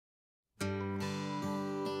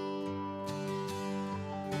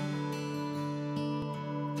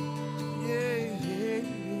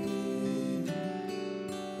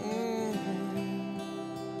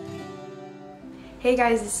Hey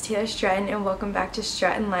guys, it's Taylor Stratton and welcome back to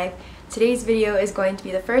Stratton Life. Today's video is going to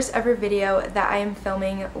be the first ever video that I am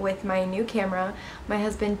filming with my new camera. My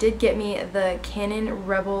husband did get me the Canon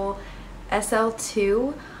Rebel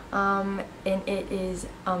SL2 and it is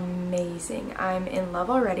amazing. I'm in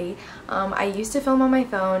love already. I used to film on my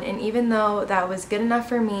phone, and even though that was good enough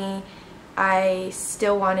for me, I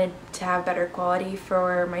still wanted to have better quality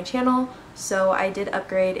for my channel, so I did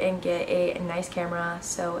upgrade and get a nice camera.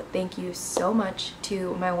 So thank you so much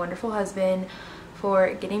to my wonderful husband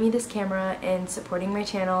for getting me this camera and supporting my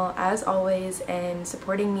channel as always, and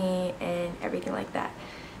supporting me and everything like that.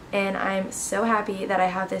 And I'm so happy that I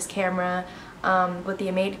have this camera with the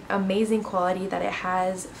amazing quality that it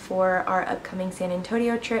has for our upcoming San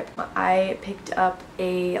Antonio trip. I picked up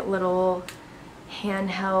a little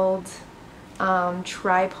handheld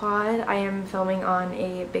tripod. I am filming on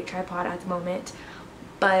a big tripod at the moment,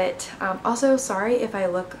 but also sorry if I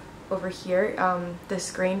look over here, the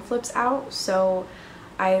screen flips out, so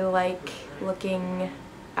I like looking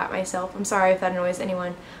at myself. I'm sorry if that annoys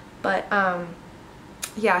anyone, but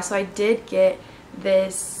yeah, so I did get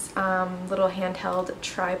this little handheld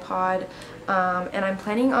tripod, and I'm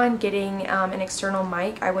planning on getting an external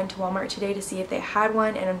mic. I went to Walmart today to see if they had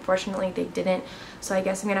one, and unfortunately they didn't, so I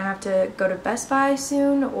guess I'm gonna have to go to Best Buy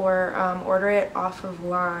soon, or order it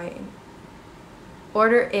online.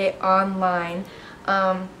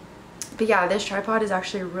 But yeah, this tripod is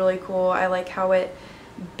actually really cool. I like how it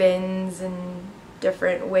bends in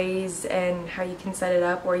different ways and how you can set it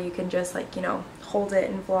up, or you can just, like, you know, hold it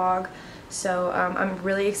and vlog. So I'm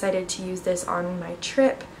really excited to use this on my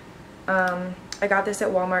trip. I got this at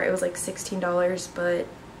Walmart. It was like $16, but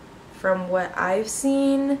from what I've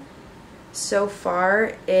seen so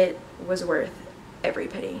far, it was worth every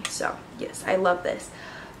penny. So yes, I love this.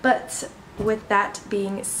 But with that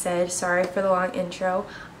being said, sorry for the long intro.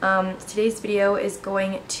 Today's video is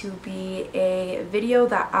going to be a video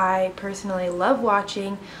that I personally love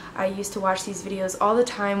watching. I used to watch these videos all the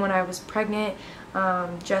time when I was pregnant,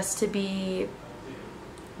 just to be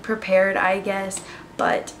prepared, I guess.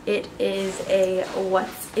 But it is a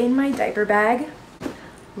what's in my diaper bag.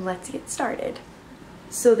 Let's get started.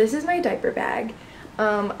 So this is my diaper bag.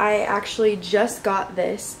 I actually just got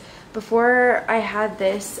this. Before I had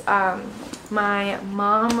this, my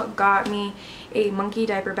mom got me a monkey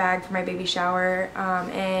diaper bag for my baby shower,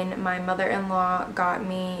 and my mother-in-law got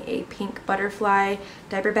me a pink butterfly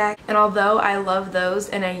diaper bag. And although I love those,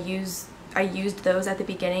 and I used those at the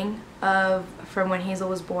beginning from when Hazel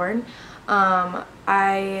was born,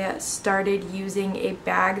 I started using a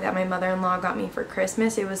bag that my mother-in-law got me for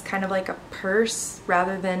Christmas. It was kind of like a purse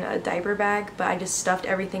rather than a diaper bag, but I just stuffed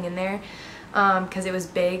everything in there because it was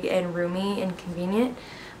big and roomy and convenient.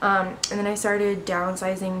 And then I started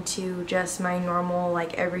downsizing to just my normal,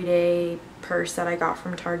 like, everyday purse that I got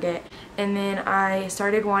from Target. And then I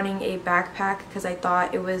started wanting a backpack because I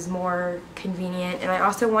thought it was more convenient, and I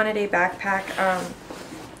also wanted a backpack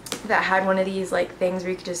that had one of these, like, things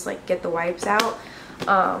where you could just, like, get the wipes out.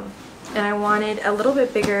 And I wanted a little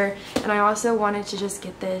bit bigger, and I also wanted to just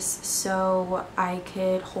get this so I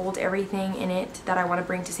could hold everything in it that I want to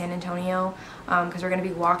bring to San Antonio, because we're going to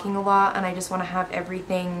be walking a lot, and I just want to have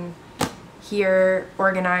everything here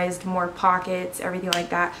organized, more pockets, everything like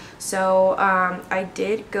that. So I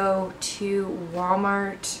did go to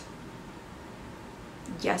Walmart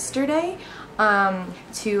yesterday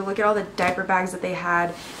to look at all the diaper bags that they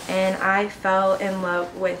had, and I fell in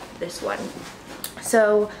love with this one.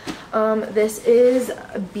 So this is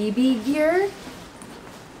BB Gear.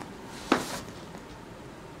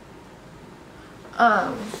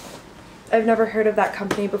 I've never heard of that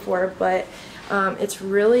company before, but it's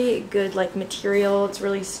really good, like, material. It's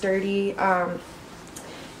really sturdy.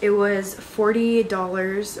 It was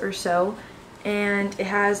 $40 or so, and it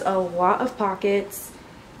has a lot of pockets.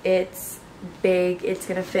 It's big. It's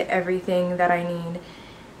gonna fit everything that I need.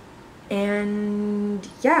 And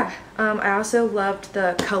yeah, I also loved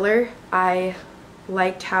the color. I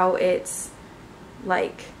liked how it's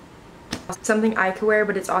like something I could wear,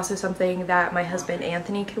 but it's also something that my husband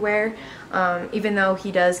Anthony could wear, even though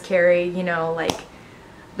he does carry, you know, like,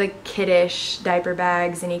 the kiddish diaper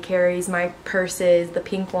bags, and he carries my purses, the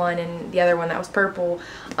pink one and the other one that was purple,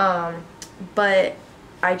 but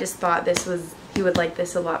I just thought he would like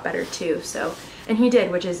this a lot better too. So, and he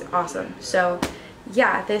did, which is awesome. So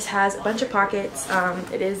yeah, this has a bunch of pockets.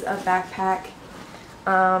 It is a backpack,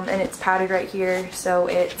 and it's padded right here, so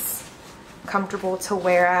it's comfortable to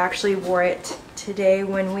wear. I actually wore it today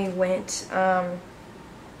when we went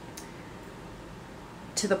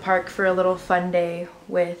to the park for a little fun day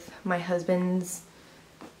with my husband's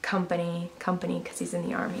company because he's in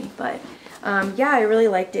the army. But yeah, I really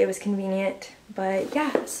liked it. It was convenient. But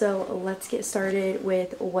yeah, so let's get started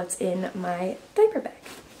with what's in my diaper bag.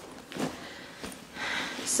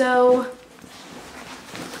 So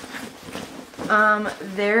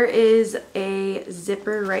there is a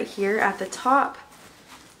zipper right here at the top,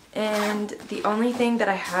 and the only thing that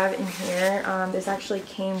I have in here, this actually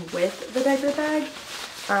came with the diaper bag,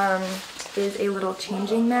 is a little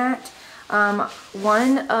changing mat.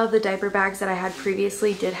 One of the diaper bags that I had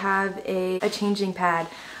previously did have a changing pad.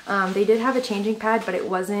 They did have a changing pad, but it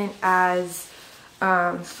wasn't as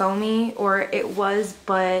foamy, or it was,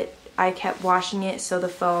 but I kept washing it, so the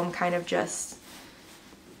foam kind of just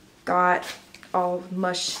got all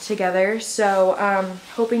mushed together. So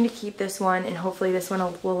hoping to keep this one, and hopefully this one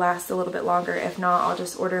will last a little bit longer. If not, I'll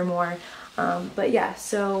just order more. But yeah,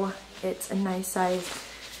 so it's a nice size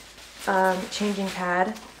changing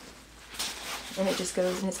pad, and it just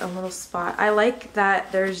goes in its own little spot. I like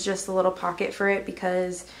that there's just a little pocket for it,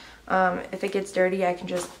 because if it gets dirty, I can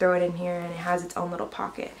just throw it in here and it has its own little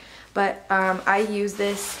pocket. But I use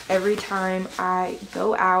this every time I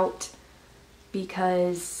go out,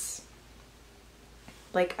 because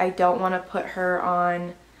like I don't want to put her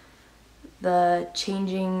on the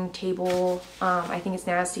changing table. I think it's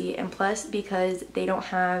nasty, and plus because they don't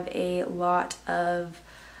have a lot of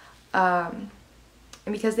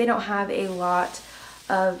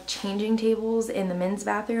changing tables in the men's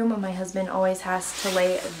bathroom, my husband always has to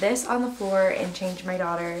lay this on the floor and change my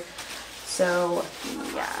daughter. So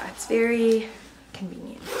yeah, it's very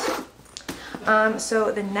convenient.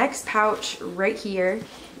 So the next pouch right here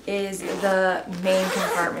is the main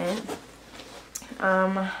compartment.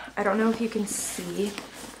 I don't know if you can see.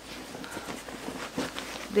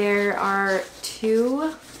 There are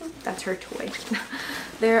two, that's her toy.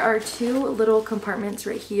 There are two little compartments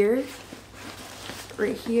right here,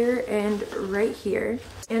 and right here.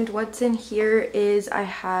 And what's in here is I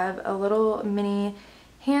have a little mini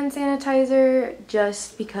hand sanitizer,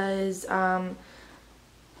 just because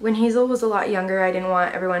when Hazel was a lot younger, I didn't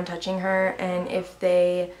want everyone touching her, and if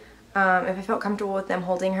I felt comfortable with them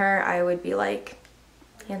holding her, I would be like,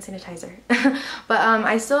 hand sanitizer. But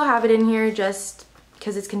I still have it in here just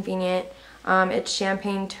because it's convenient. It's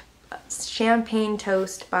Champagne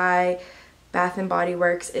Toast by Bath and Body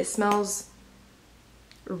Works. It smells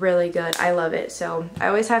really good. I love it. So I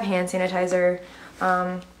always have hand sanitizer.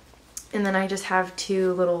 And then I just have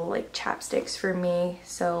two little like chapsticks for me,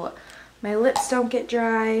 so my lips don't get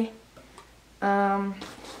dry. I'm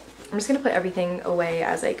just gonna put everything away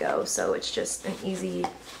as I go, so it's just an easy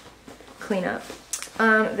cleanup.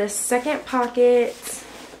 The second pocket,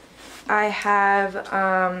 I have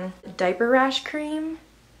diaper rash cream.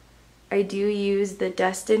 I do use the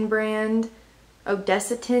Destin brand,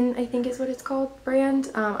 Desitin, I think is what it's called,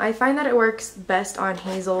 brand. I find that it works best on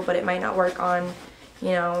Hazel, but it might not work on,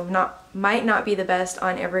 you know, might not be the best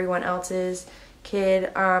on everyone else's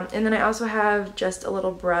kid. And then I also have just a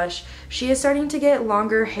little brush. She is starting to get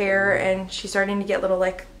longer hair, and she's starting to get little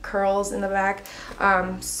like curls in the back.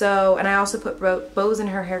 And I also put bows in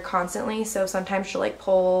her hair constantly, so sometimes she'll like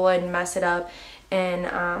pull and mess it up.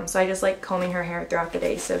 And so I just like combing her hair throughout the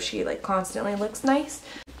day, so she like constantly looks nice.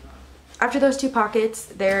 After those two pockets,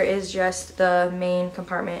 there is just the main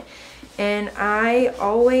compartment, and I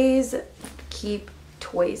always keep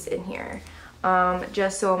toys in here,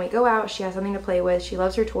 just so when we go out she has something to play with. She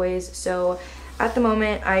loves her toys, so at the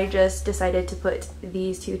moment I just decided to put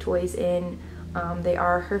these two toys in. They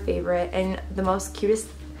are her favorite, and the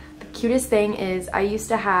cutest thing is I used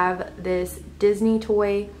to have this Disney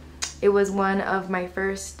toy. It was one of my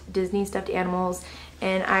first Disney stuffed animals,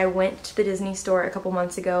 and I went to the Disney store a couple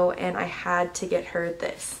months ago and I had to get her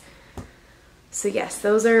this. So yes,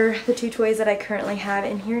 those are the two toys that I currently have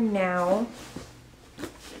in here now.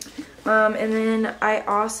 And then I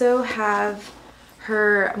also have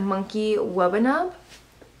her monkey Wubbanub.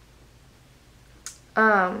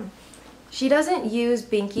 She doesn't use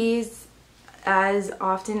Binkies as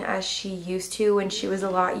often as she used to when she was a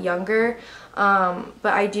lot younger,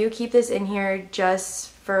 but I do keep this in here just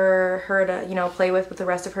for her to, you know, play with the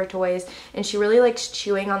rest of her toys. And she really likes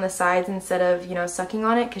chewing on the sides instead of, you know, sucking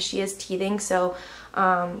on it, because she is teething, so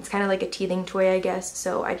it's kind of like a teething toy, I guess.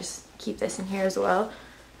 So I just keep this in here as well.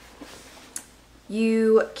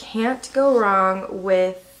 You can't go wrong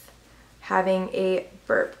with having a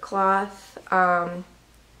burp cloth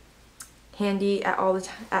handy at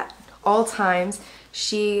all times.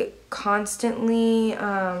 She constantly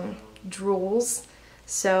drools,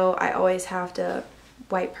 so I always have to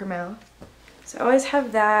wipe her mouth. So I always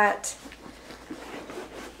have that.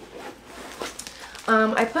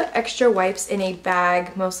 I put extra wipes in a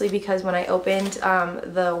bag mostly because when I opened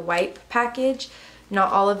the wipe package,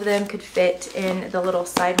 not all of them could fit in the little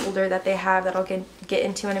side holder that they have that I'll get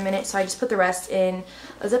into in a minute. So I just put the rest in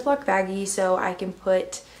a Ziploc baggie so I can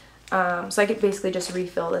put, so I could basically just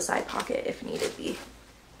refill the side pocket if needed be.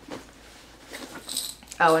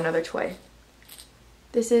 Oh, another toy.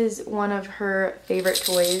 This is one of her favorite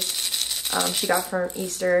toys she got from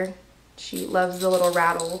Easter. She loves the little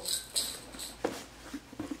rattle.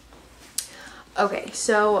 Okay,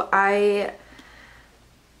 so I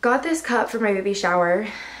got this cup for my baby shower.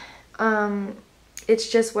 It's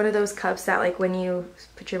just one of those cups that like when you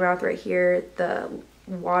put your mouth right here, the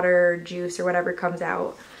water, juice, or whatever comes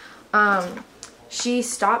out. She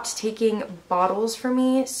stopped taking bottles for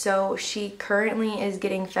me, so she currently is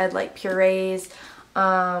getting fed like purees,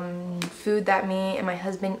 food that me and my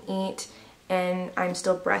husband eat, and I'm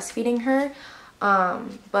still breastfeeding her.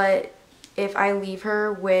 But if I leave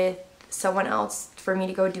her with someone else for me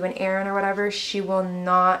to go do an errand or whatever, she will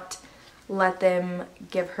not let them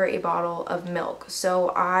give her a bottle of milk,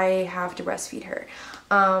 so I have to breastfeed her.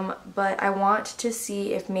 But I want to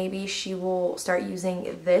see if maybe she will start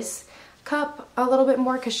using this cup a little bit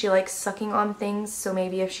more because she likes sucking on things, so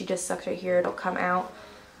maybe if she just sucks right here it'll come out.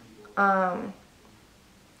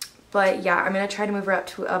 But yeah, I'm gonna try to move her up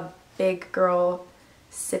to a big girl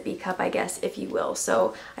sippy cup, I guess, if you will.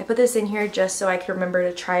 So I put this in here just so I can remember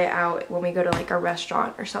to try it out when we go to like a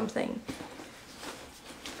restaurant or something.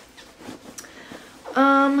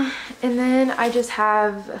 And then I just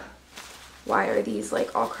have, why are these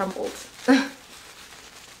like all crumpled?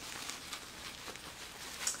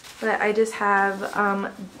 But I just have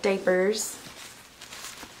diapers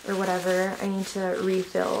or whatever. I need to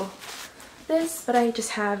refill this, but I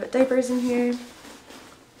just have diapers in here.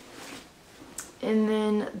 And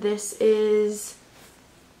then this is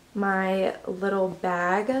my little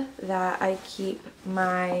bag that I keep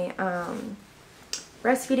my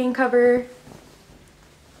breastfeeding cover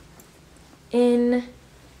in.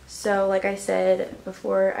 So like I said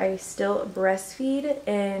before, I still breastfeed,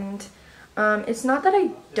 and it's not that I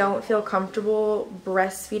don't feel comfortable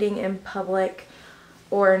breastfeeding in public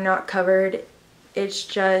or not covered. It's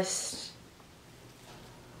just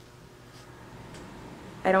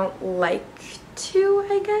I don't like to,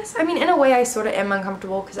 I guess. I mean, in a way I sort of am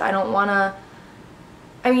uncomfortable because I don't want to,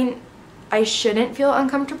 I mean, I shouldn't feel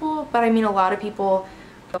uncomfortable, but I mean a lot of people,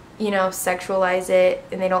 you know, sexualize it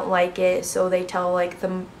and they don't like it, so they tell like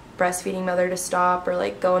the breastfeeding mother to stop or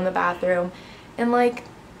like go in the bathroom. And like,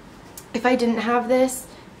 if I didn't have this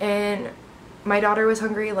and my daughter was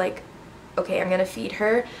hungry, like, okay, I'm gonna feed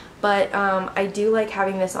her, but I do like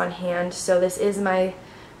having this on hand. So this is my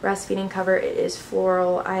breastfeeding cover. It is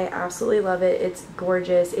floral. I absolutely love it. It's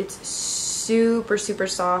gorgeous. It's super, super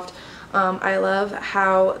soft. I love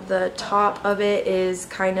how the top of it is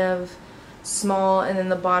kind of small and then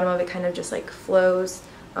the bottom of it kind of just like flows.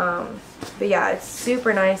 But yeah, it's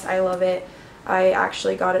super nice. I love it. I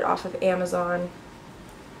actually got it off of Amazon.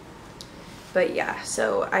 But yeah,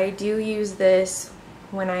 so I do use this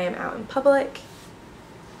when I am out in public.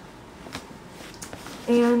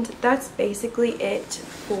 And that's basically it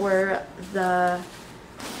for the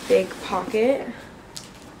big pocket.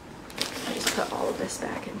 I just put all of this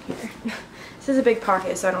back in here. This is a big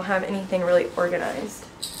pocket, so I don't have anything really organized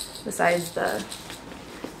besides the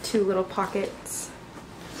two little pockets.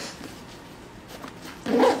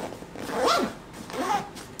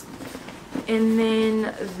 And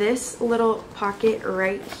then this little pocket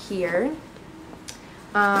right here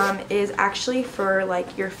is actually for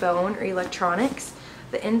like your phone or electronics.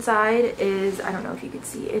 The inside is, I don't know if you could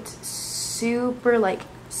see, it's super like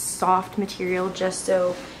soft material just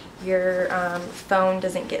so your phone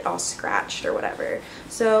doesn't get all scratched or whatever.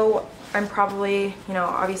 So I'm probably, you know,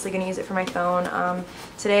 obviously going to use it for my phone.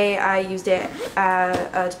 Today I used it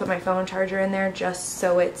to put my phone charger in there just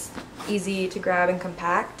so it's easy to grab and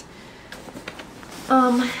compact.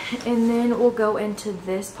 And then we'll go into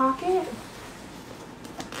this pocket.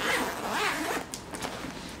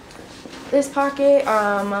 This pocket,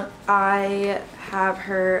 I have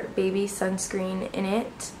her baby sunscreen in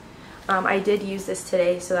it. I did use this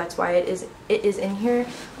today, so that's why it is in here.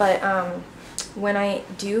 But when I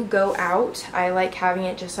do go out, I like having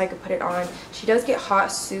it just so I could put it on. She does get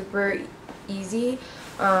hot super easy.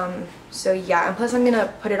 So yeah, and plus I'm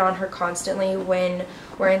gonna put it on her constantly when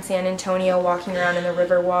we're in San Antonio walking around in the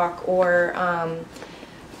Riverwalk or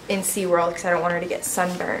in SeaWorld because I don't want her to get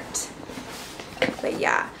sunburnt. But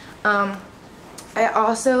yeah, I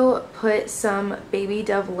also put some Baby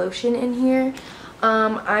Dove lotion in here.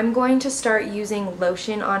 I'm going to start using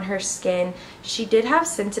lotion on her skin. She did have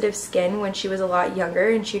sensitive skin when she was a lot younger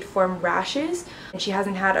and she'd form rashes, and she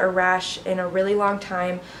hasn't had a rash in a really long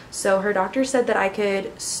time, so her doctor said that I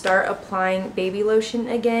could start applying baby lotion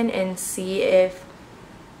again and see if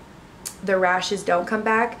the rashes don't come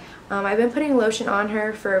back. I've been putting lotion on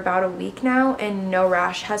her for about a week now and no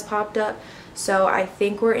rash has popped up, so I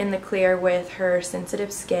think we're in the clear with her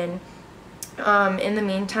sensitive skin. In the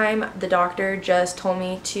meantime, the doctor just told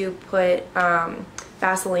me to put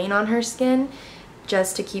Vaseline on her skin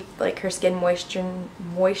just to keep like her skin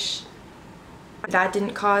moist. That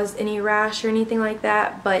didn't cause any rash or anything like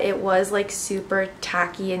that, but it was like super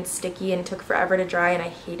tacky and sticky and took forever to dry, and I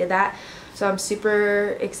hated that. So I'm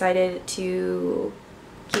super excited to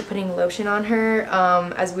keep putting lotion on her,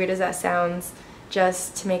 as weird as that sounds,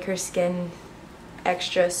 just to make her skin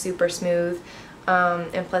extra super smooth,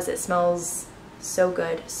 and plus it smells so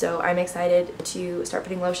good. So I'm excited to start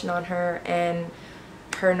putting lotion on her and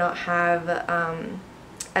her not have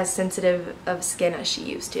as sensitive of skin as she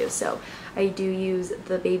used to. So I do use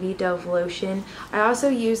the Baby Dove lotion. I also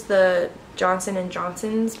use the Johnson &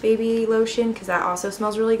 Johnson's baby lotion because that also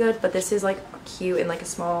smells really good, but this is like cute in like a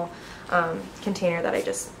small container that I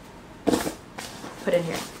just put in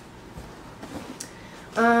here.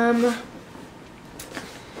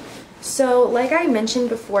 So like I mentioned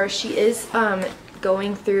before, she is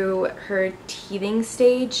going through her teething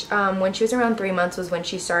stage. When she was around 3 months was when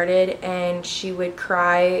she started, and she would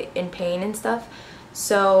cry in pain and stuff.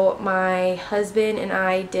 So my husband and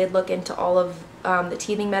I did look into all of the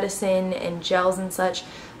teething medicine and gels and such.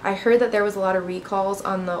 I heard that there was a lot of recalls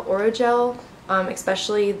on the Oragel,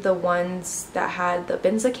 especially the ones that had the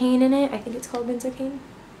benzocaine in it. I think it's called benzocaine.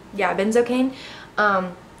 Yeah, benzocaine.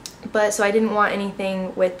 But so I didn't want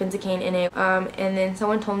anything with benzocaine in it. And then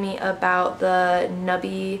someone told me about the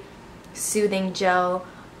Nubby Soothing Gel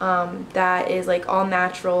that is like all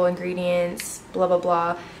natural ingredients, blah blah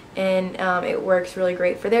blah, and it works really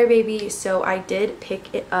great for their baby. So I did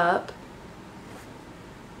pick it up.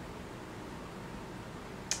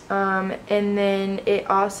 And then it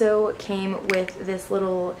also came with this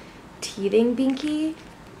little teething binky.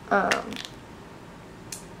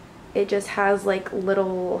 It just has like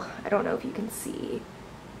little, I don't know if you can see,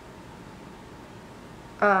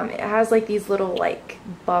 it has like these little like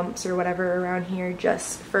bumps or whatever around here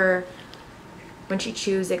just for when she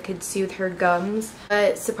chews it could soothe her gums.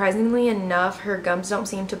 But surprisingly enough, her gums don't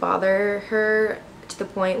seem to bother her to the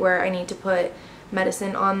point where I need to put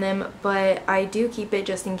medicine on them, but I do keep it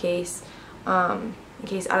just in case out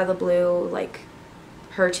of the blue like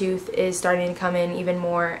her tooth is starting to come in even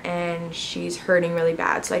more and she's hurting really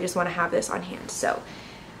bad, so I just want to have this on hand. So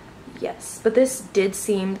yes, but this did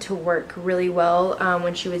seem to work really well.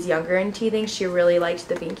 When she was younger and teething, she really liked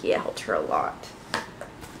the binky. It helped her a lot.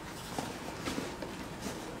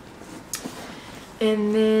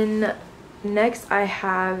 And then next I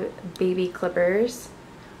have baby clippers.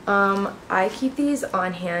 I keep these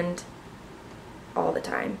on hand all the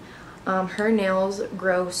time. Her nails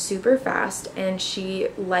grow super fast and she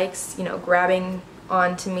likes, you know, grabbing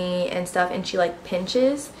onto me and stuff, and she like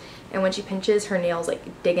pinches, and when she pinches her nails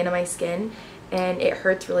like dig into my skin and it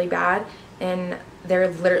hurts really bad, and they're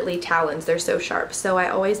literally talons, they're so sharp. So I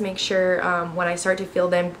always make sure when I start to feel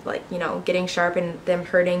them like, you know, getting sharp and them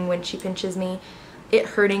hurting when she pinches me,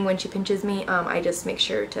 I just make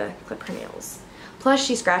sure to clip her nails. Plus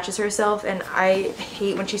she scratches herself and I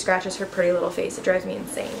hate when she scratches her pretty little face. It drives me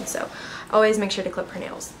insane. So I always make sure to clip her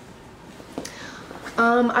nails.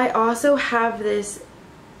 I also have this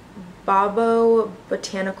Babo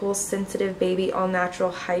Botanical Sensitive Baby All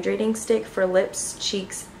Natural Hydrating Stick for lips,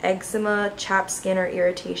 cheeks, eczema, chapped skin, or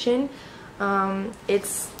irritation.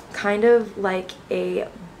 It's kind of like a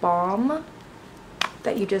balm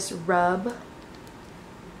that you just rub.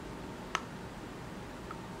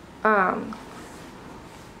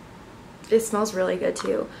 It smells really good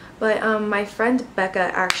too. But my friend Becca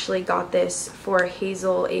actually got this for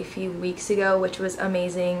Hazel a few weeks ago, which was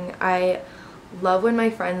amazing. I love when my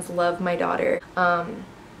friends love my daughter,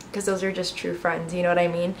 because those are just true friends, you know what I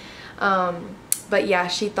mean? But yeah,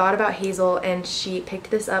 she thought about Hazel and she picked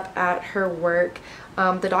this up at her work.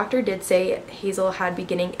 The doctor did say Hazel had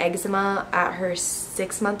beginning eczema at her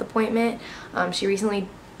 6-month appointment. She recently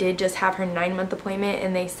did just have her 9-month appointment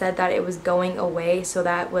and they said that it was going away, so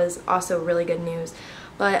that was also really good news.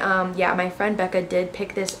 But yeah, my friend Becca did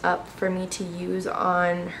pick this up for me to use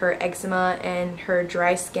on her eczema and her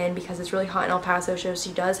dry skin because it's really hot in El Paso, so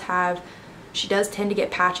she does tend to get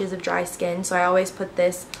patches of dry skin, so I always put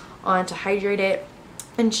this on to hydrate it.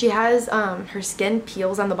 And she has her skin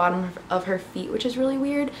peels on the bottom of her feet, which is really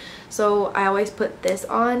weird, so I always put this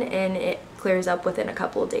on and it clears up within a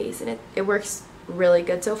couple of days, and it works really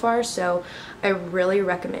good so far, so I really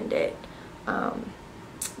recommend it.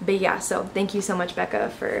 But yeah, so thank you so much, Becca,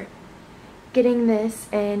 for getting this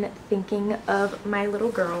and thinking of my little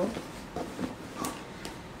girl.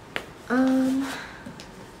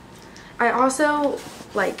 I also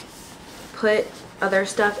like put other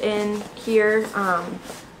stuff in here,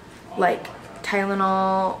 like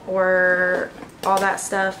Tylenol or all that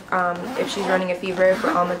stuff, if she's running a fever, if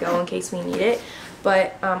we're on the go in case we need it.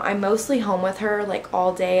 But I'm mostly home with her like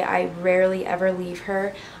all day. I rarely ever leave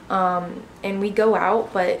her, and we go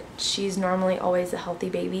out, but she's normally always a healthy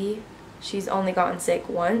baby. She's only gotten sick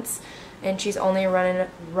once, and she's only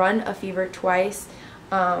run a fever twice,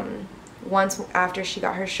 once after she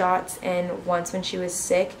got her shots and once when she was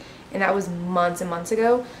sick, and that was months and months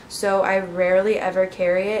ago. So I rarely ever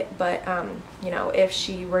carry it, but you know, if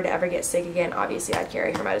she were to ever get sick again, obviously I'd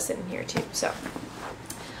carry her medicine in here too. So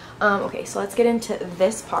okay, so let's get into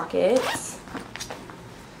this pocket.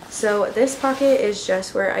 So this pocket is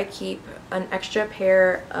just where I keep an extra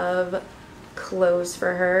pair of clothes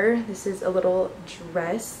for her. This is a little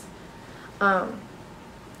dress,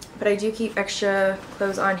 but I do keep extra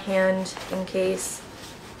clothes on hand in case,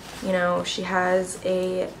 you know, she has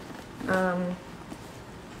a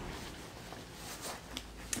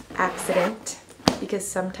accident, because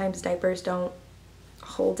sometimes diapers don't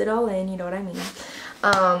hold it all in, you know what I mean.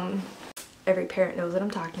 Every parent knows what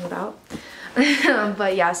I'm talking about.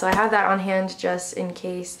 But yeah, so I have that on hand just in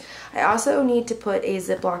case. I also need to put a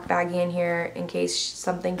Ziploc baggie in here in case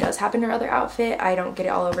something does happen to her other outfit. I don't get it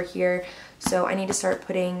all over here, so I need to start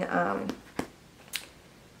putting a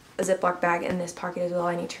Ziploc bag in this pocket as well.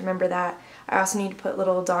 I need to remember that. I also need to put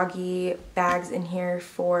little doggy bags in here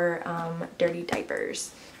for dirty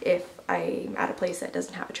diapers if I'm at a place that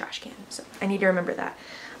doesn't have a trash can, so I need to remember that.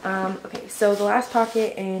 Okay, so the last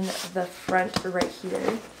pocket in the front right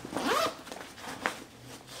here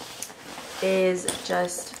is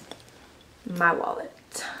just my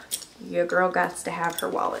wallet. Your girl got to have her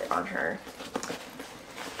wallet on her.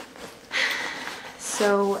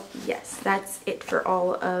 So yes, that's it for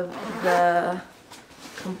all of the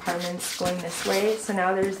compartments going this way. So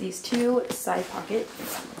now there's these two side pockets.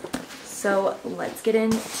 So let's get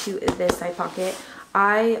into this side pocket.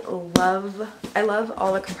 I love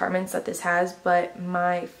all the compartments that this has, but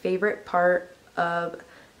my favorite part of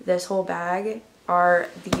this whole bag are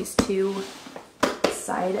these two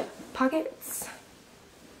side pockets.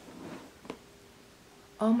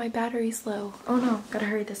 Oh, my battery's low. Oh no, gotta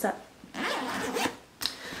hurry this up.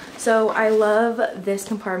 So I love this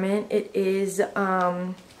compartment. It is,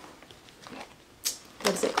 what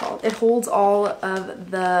is it called? It holds all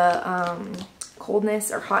of the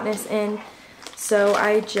coldness or hotness in. So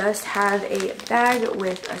I just have a bag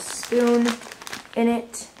with a spoon in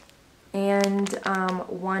it and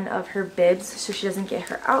one of her bibs so she doesn't get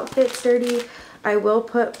her outfits dirty. I will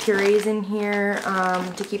put purees in here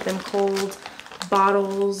to keep them cold,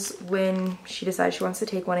 bottles when she decides she wants to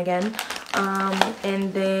take one again.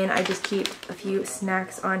 And then I just keep a few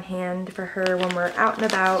snacks on hand for her when we're out and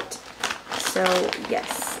about. So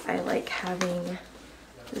yes, I like having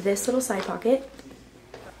this little side pocket.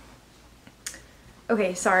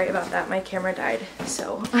 Okay, sorry about that, my camera died,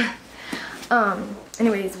 so.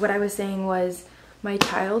 Anyways, what I was saying was my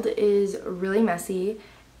child is really messy,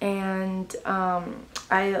 and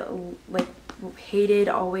I like hated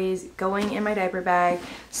always going in my diaper bag,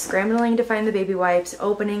 scrambling to find the baby wipes,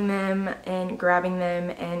 opening them and grabbing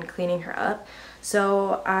them and cleaning her up.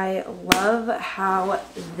 So I love how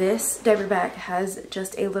this diaper bag has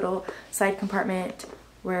just a little side compartment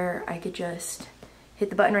where I could just hit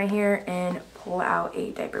the button right here and pull out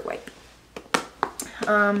a diaper wipe.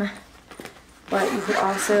 But you could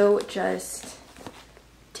also just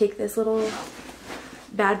take this little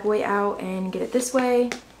bad boy out and get it this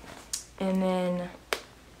way and then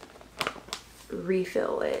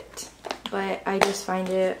refill it. But I just find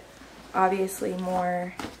it obviously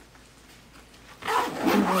more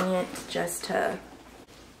convenient just to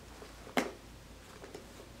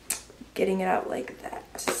getting it out like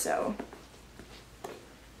that. So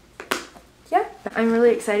yeah, I'm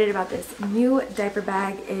really excited about this new diaper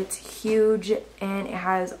bag. It's huge and it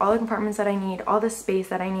has all the compartments that I need, all the space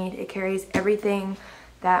that I need. It carries everything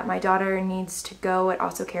that my daughter needs to go. It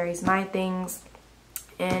also carries my things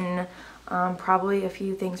and probably a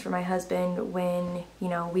few things for my husband when, you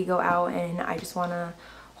know, we go out and I just want to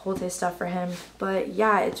hold his stuff for him. But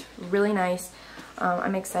yeah, it's really nice.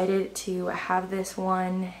 I'm excited to have this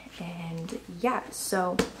one, and yeah,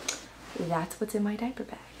 so that's what's in my diaper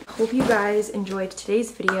bag. Hope you guys enjoyed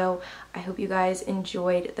today's video. I hope you guys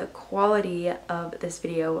enjoyed the quality of this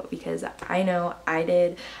video, because I know I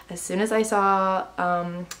did. As soon as I saw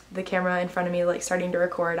the camera in front of me like starting to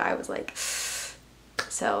record, I was like,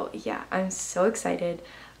 so yeah, I'm so excited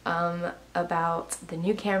about the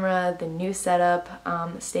new camera, the new setup.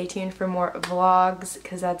 Stay tuned for more vlogs,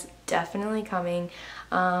 because that's definitely coming.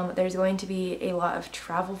 There's going to be a lot of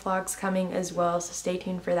travel vlogs coming as well, so stay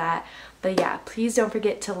tuned for that. But yeah, please don't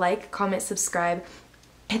forget to like, comment, subscribe,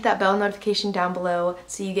 hit that bell notification down below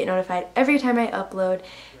so you get notified every time I upload.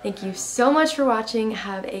 Thank you so much for watching.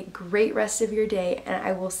 Have a great rest of your day, and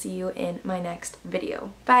I will see you in my next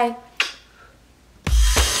video. Bye!